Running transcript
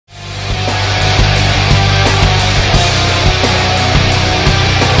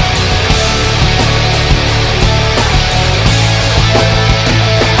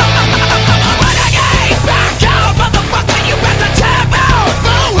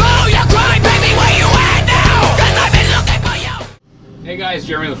guys,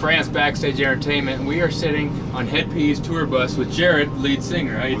 Jeremy Lafrentz, Backstage Entertainment, and we are sitting on Hed PE's tour bus with Jared, lead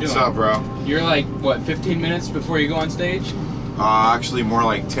singer. How you doing? What's up, bro? You're like, what, 15 minutes before you go on stage? Actually more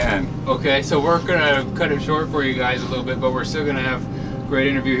like 10. Okay, so we're gonna cut it short for you guys a little bit, but we're still gonna have a great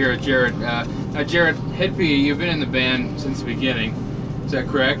interview here with Jared. Now, Jared, Hed PE, you've been in the band since the beginning. Is that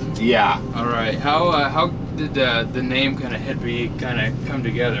correct? Yeah. All right. How did the name kind of Hed PE kind of come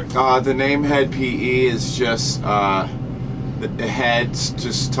together? The name Hed PE is just the head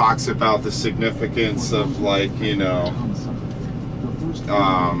just talks about the significance of, like, you know,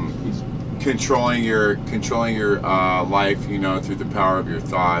 controlling your life, you know, through the power of your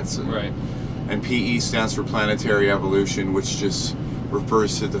thoughts. And, right. And PE stands for planetary evolution, which just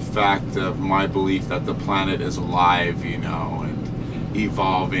refers to the fact of my belief that the planet is alive, you know, and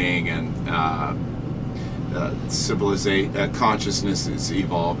evolving, and civilization, consciousness is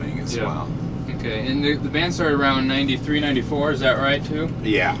evolving as well. Okay, and the band started around 93, 94, is that right too?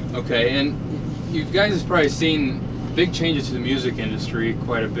 Yeah. Okay, and you guys have probably seen big changes to the music industry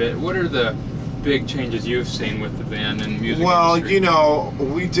quite a bit. What are the big changes you've seen with the band and music Well, industry? you know,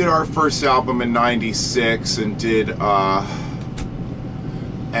 we did our first album in '96 and did,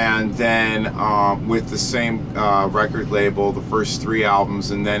 and then with the same record label, the first 3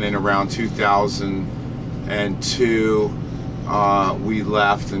 albums, and then in around 2002, we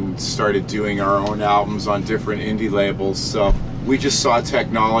left and started doing our own albums on different indie labels. So we just saw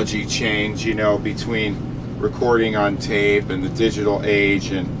technology change, you know, between recording on tape and the digital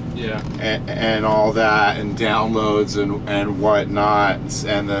age, and and all that, and downloads and whatnot,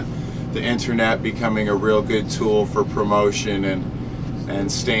 and the internet becoming a real good tool for promotion and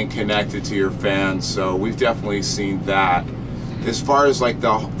staying connected to your fans. So we've definitely seen that. As far as like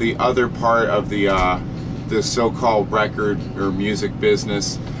the other part of the so-called record or music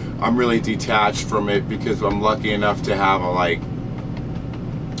business, I'm really detached from it because I'm lucky enough to have a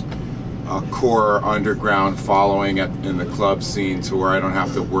core underground following in the club scene, to where I don't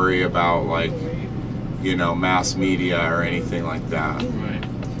have to worry about, like, you know, mass media or anything like that. Right.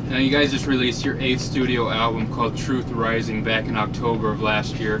 Now, you guys just released your 8th studio album called Truth Rising back in October of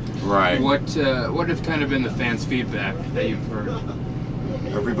last year. Right. What have kind of been the fans' feedback that you've heard?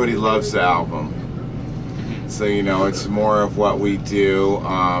 Everybody loves the album. So, you know, it's more of what we do.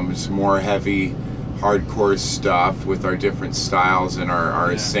 It's more heavy, hardcore stuff with our different styles and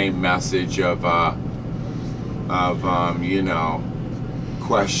our same message of you know,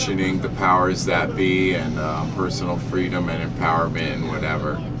 questioning the powers that be, and personal freedom and empowerment and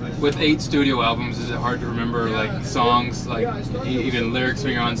whatever. With 8 studio albums, is it hard to remember, like, songs, like even lyrics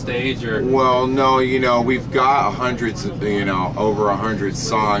when you're on stage, or? Well, no, you know, we've got hundreds of, you know, over 100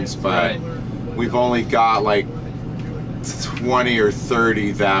 songs, but we've only got like 20 or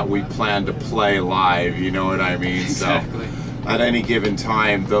 30 that we plan to play live, you know what I mean? Exactly. So at any given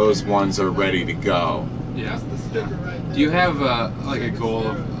time, those ones are ready to go. Yeah. Do you have like a goal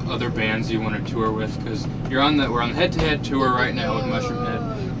of other bands you want to tour with? Because we're on the Hed to Hed tour right now with Mushroom Head,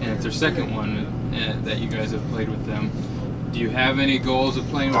 and it's their second one that you guys have played with them. Do you have any goals of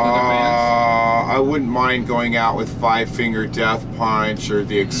playing with other bands? I wouldn't mind going out with Five Finger Death Punch or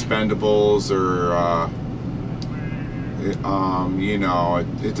the Expendables, or you know,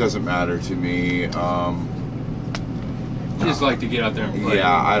 it doesn't matter to me. You just like to get out there and play.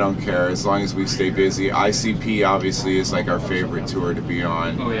 Yeah, I don't care, as long as we stay busy. ICP obviously is like our favorite tour to be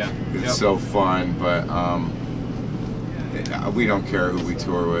on. Oh yeah. It's so fun, but we don't care who we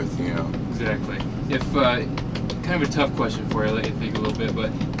tour with, you know. Exactly. If kind of a tough question for you, I'll let you think a little bit,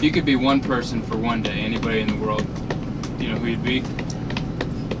 but if you could be one person for one day, anybody in the world, do you know who you'd be?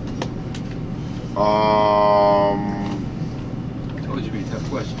 I told you it'd be a tough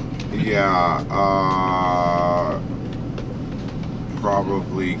question. Yeah,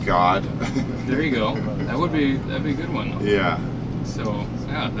 probably God. There you go. That'd be a good one though. Yeah. So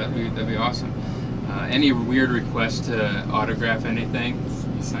yeah, that'd be awesome. Any weird request to autograph anything?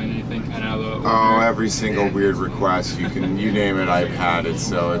 Sign anything kind of out of the ordinary? Oh, every single weird request you name it, I've had it.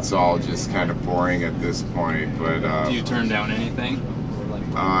 So it's all just kind of boring at this point. But do you turn down anything?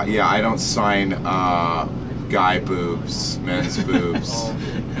 Yeah, I don't sign guy boobs, men's boobs.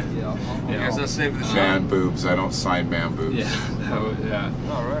 Man boobs. I don't sign man boobs. Yeah,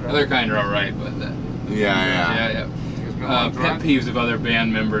 other kind are all right, but yeah. Pet peeves of other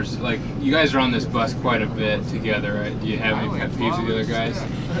band members. Like, you guys are on this bus quite a bit together, right? Do you have any pet peeves with the other guys?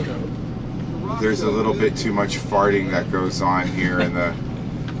 There's a little bit too much farting that goes on here in the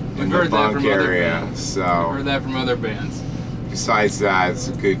bunk area. So I've heard that from other bands. Besides that, it's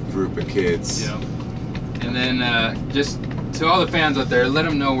a good group of kids. Yeah. And then just to all the fans out there, let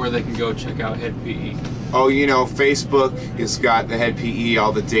them know where they can go check out Hed PE. Oh, you know, Facebook has got the Hed PE,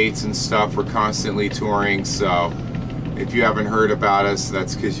 all the dates and stuff. We're constantly touring, so if you haven't heard about us,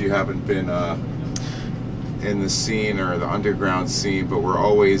 that's because you haven't been in the scene or the underground scene, but we're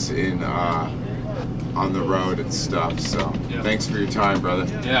always in on the road and stuff. So yeah. Thanks for your time, brother.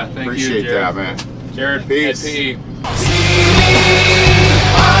 Yeah, thank Appreciate you, Jared. that, man. Jared, Peace. Hed PE.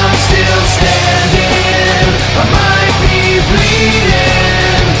 I'm still standing, I might be bleeding.